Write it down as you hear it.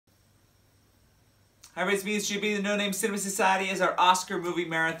Hi, it's me, it's GB, the No Name Cinema Society, as our Oscar movie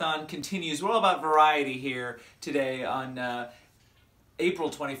marathon continues. We're all about variety here today on April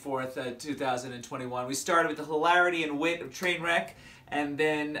 24th, 2021. We started with the hilarity and wit of Trainwreck, and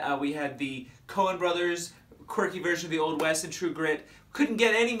then we had the Coen brothers' quirky version of the Old West and True Grit. Couldn't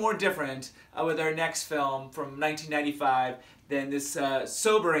get any more different with our next film from 1995 than this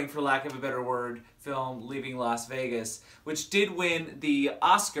sobering, for lack of a better word, film, Leaving Las Vegas, which did win the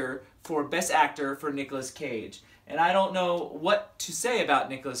Oscar for Best Actor for Nicolas Cage. And I don't know what to say about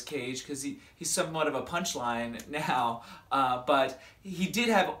Nicolas Cage because he's somewhat of a punchline now, but he did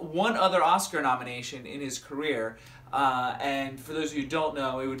have one other Oscar nomination in his career, and for those of you who don't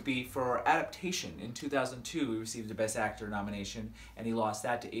know, it would be for adaptation. In 2002, he received the Best Actor nomination, and he lost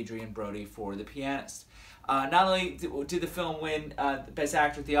that to Adrien Brody for The Pianist. Not only did the film win Best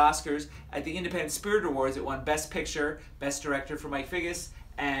Actor at the Oscars, at the Independent Spirit Awards it won Best Picture, Best Director for Mike Figgis,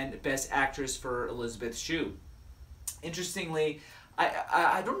 and Best Actress for Elizabeth Shue. Interestingly,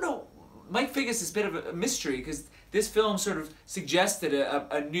 I don't know, Mike Figgis is a bit of a mystery because this film sort of suggested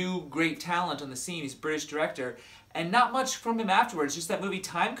a new great talent on the scene. He's a British director, and not much from him afterwards. Just that movie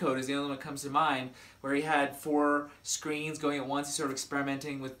Time Code is the only one that comes to mind, where he had 4 screens going at once. He's sort of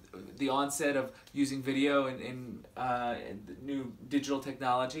experimenting with the onset of using video and new digital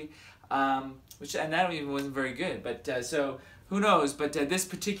technology, and that even wasn't very good. But so who knows? But this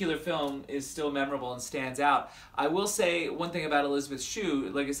particular film is still memorable and stands out. I will say one thing about Elizabeth Shue.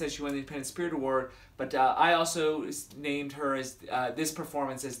 Like I said, she won the Independent Spirit Award, but I also named her as this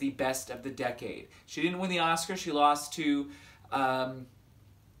performance as the best of the decade. She didn't win the Oscar. She lost to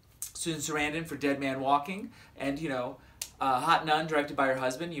Susan Sarandon for Dead Man Walking, and you know, Hot Nun, directed by her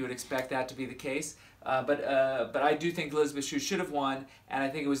husband. You would expect that to be the case. But I do think Elizabeth Shue should have won, and I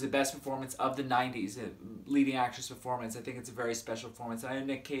think it was the best performance of the 90s, leading actress performance. I think it's a very special performance. I know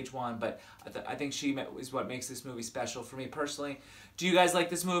Nick Cage won, but I think she is what makes this movie special for me personally. Do you guys like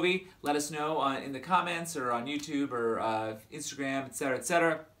this movie? Let us know in the comments or on YouTube or Instagram, etc.,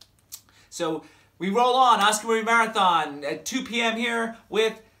 etc. So we roll on, Oscar Movie Marathon at 2 p.m. here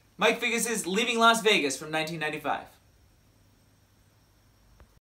with Mike Figgis' Leaving Las Vegas from 1995.